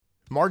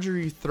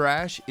Marjorie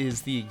Thrash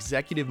is the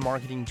Executive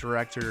Marketing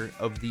Director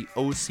of the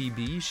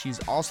OCB. She's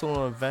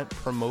also an event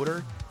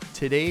promoter.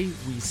 Today,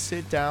 we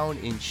sit down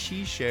and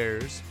she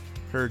shares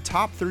her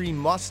top 3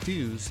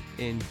 must-dos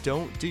and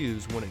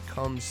don't-dos when it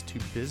comes to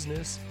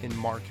business and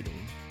marketing.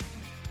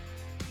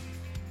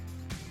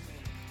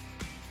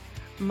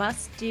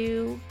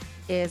 Must-do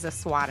is a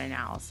SWOT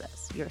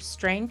analysis. Your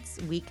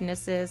strengths,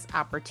 weaknesses,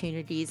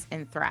 opportunities,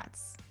 and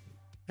threats.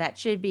 That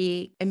should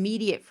be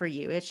immediate for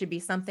you. It should be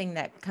something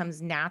that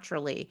comes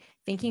naturally.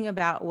 Thinking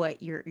about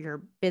what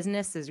your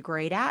business is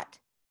great at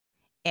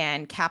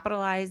and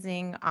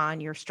capitalizing on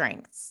your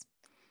strengths.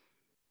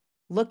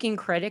 Looking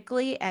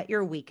critically at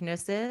your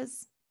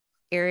weaknesses,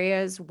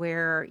 areas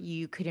where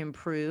you could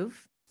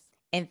improve,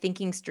 and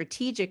thinking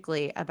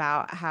strategically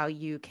about how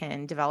you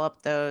can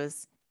develop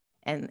those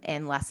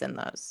and lessen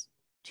those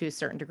to a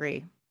certain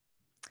degree.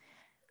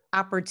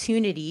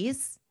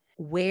 Opportunities.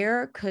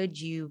 Where could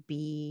you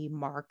be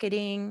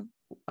marketing?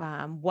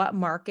 What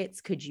markets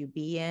could you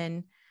be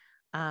in?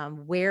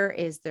 Where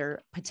is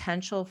there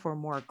potential for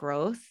more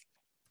growth?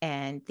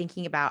 And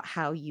thinking about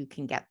how you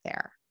can get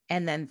there.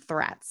 And then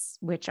threats,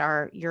 which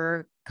are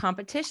your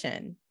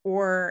competition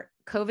or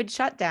COVID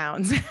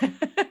shutdowns,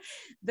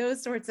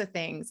 those sorts of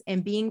things,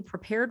 and being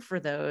prepared for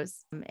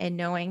those and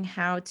knowing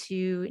how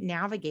to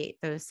navigate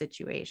those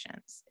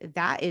situations.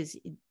 That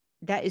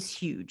is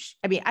huge.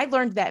 I mean, I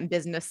learned that in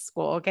business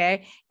school.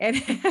 Okay. And,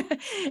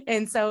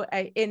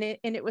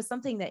 it was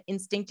something that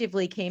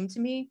instinctively came to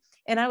me.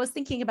 And I was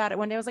thinking about it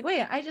one day. I was like,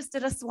 wait, I just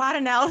did a SWOT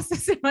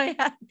analysis in my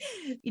head.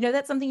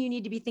 That's something you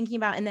need to be thinking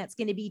about. And that's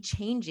going to be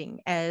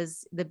changing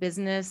as the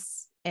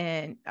business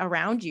and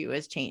around you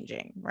is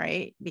changing,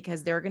 right?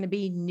 Because there are going to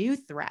be new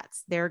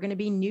threats. There are going to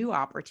be new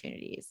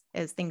opportunities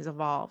as things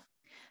evolve.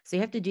 So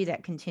you have to do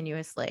that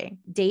continuously.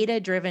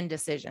 Data-driven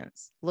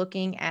decisions,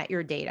 looking at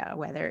your data,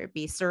 whether it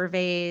be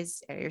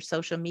surveys, your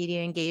social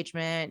media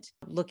engagement,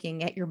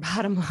 looking at your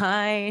bottom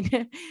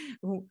line,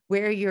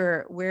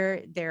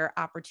 where there are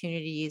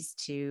opportunities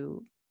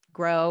to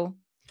grow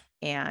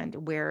and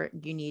where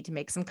you need to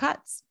make some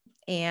cuts.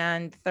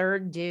 And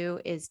third do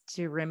is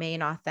to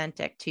remain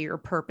authentic to your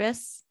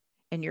purpose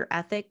and your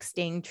ethics,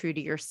 staying true to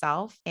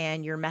yourself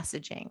and your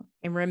messaging,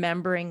 and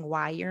remembering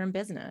why you're in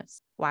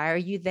business. Why are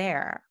you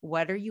there?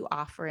 What are you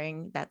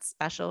offering that's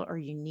special or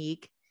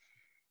unique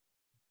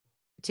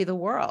to the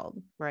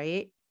world,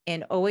 right?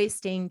 And always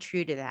staying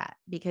true to that,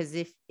 because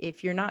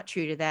if you're not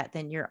true to that,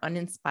 then you're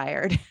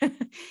uninspired.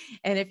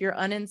 And if you're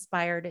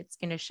uninspired, it's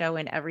going to show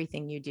in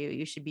everything you do.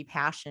 You should be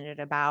passionate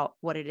about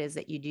what it is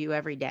that you do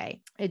every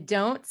day.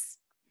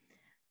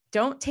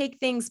 Don't take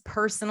things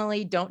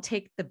personally. Don't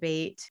take the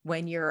bait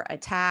when you're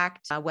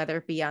attacked, whether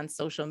it be on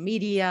social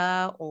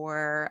media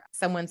or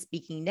someone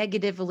speaking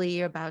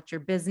negatively about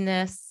your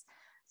business.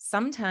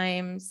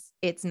 Sometimes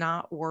it's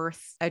not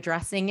worth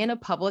addressing in a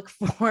public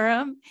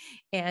forum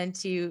and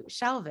to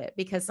shelve it,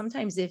 because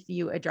sometimes if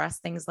you address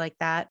things like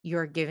that,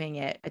 you're giving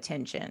it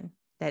attention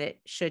that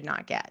it should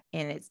not get.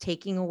 And it's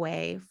taking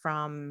away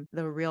from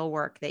the real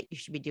work that you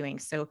should be doing.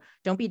 So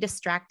don't be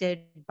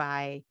distracted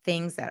by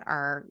things that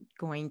are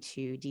going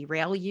to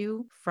derail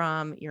you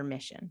from your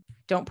mission.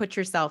 Don't put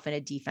yourself in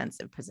a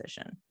defensive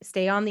position.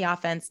 Stay on the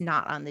offense,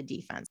 not on the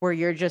defense, where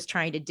you're just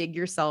trying to dig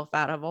yourself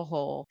out of a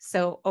hole.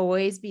 So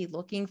always be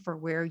looking for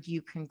where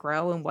you can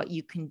grow and what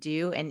you can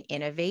do and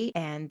innovate.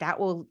 And that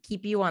will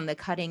keep you on the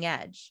cutting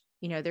edge.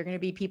 There are going to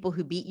be people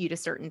who beat you to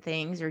certain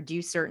things or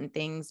do certain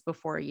things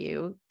before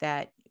you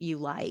that you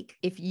like.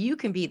 If you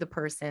can be the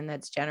person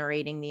that's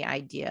generating the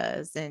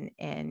ideas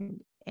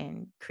and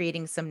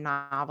creating some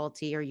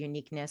novelty or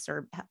uniqueness,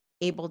 or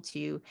able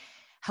to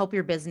help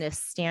your business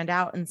stand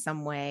out in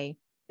some way,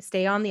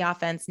 stay on the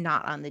offense,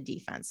 not on the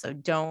defense. So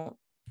don't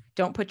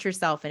put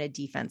yourself in a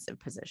defensive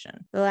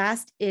position. The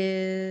last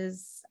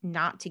is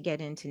not to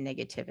get into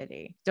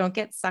negativity. Don't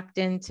get sucked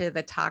into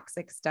the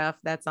toxic stuff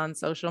that's on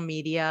social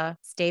media.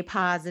 Stay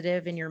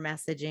positive in your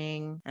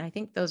messaging. And I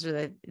think those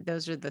are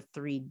the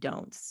 3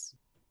 don'ts.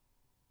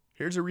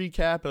 Here's a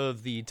recap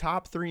of the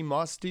top 3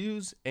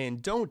 must-dos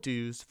and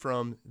don't-dos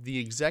from the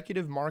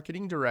Executive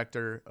Marketing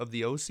Director of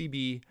the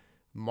OCB,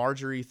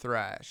 Marjorie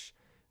Thrash.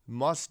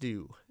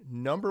 Must-do.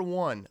 Number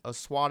 1, a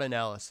SWOT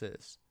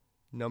analysis.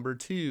 Number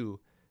 2,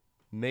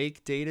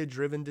 make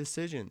data-driven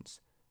decisions.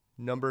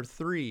 Number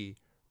 3,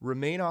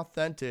 remain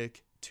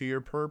authentic to your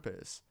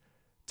purpose.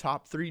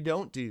 Top 3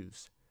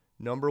 don't-dos.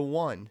 Number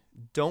 1,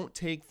 don't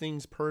take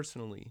things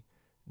personally.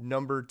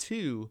 Number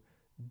 2,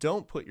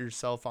 don't put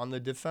yourself on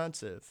the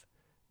defensive.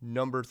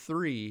 Number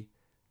 3,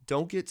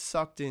 don't get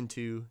sucked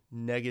into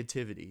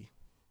negativity.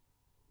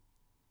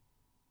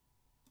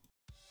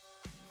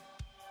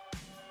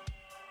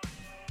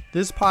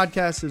 This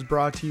podcast is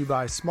brought to you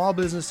by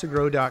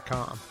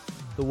smallbusinesstogrow.com,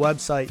 the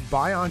website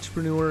by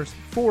entrepreneurs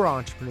for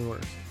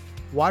entrepreneurs.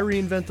 Why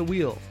reinvent the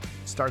wheel?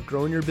 Start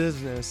growing your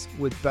business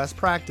with best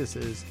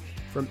practices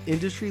from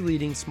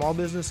industry-leading small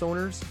business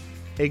owners,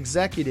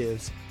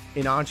 executives,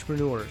 and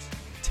entrepreneurs.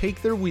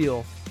 Take their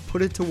wheel,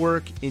 put it to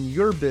work in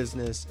your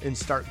business, and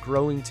start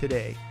growing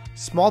today.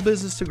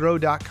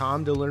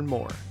 smallbusinesstogrow.com to learn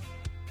more.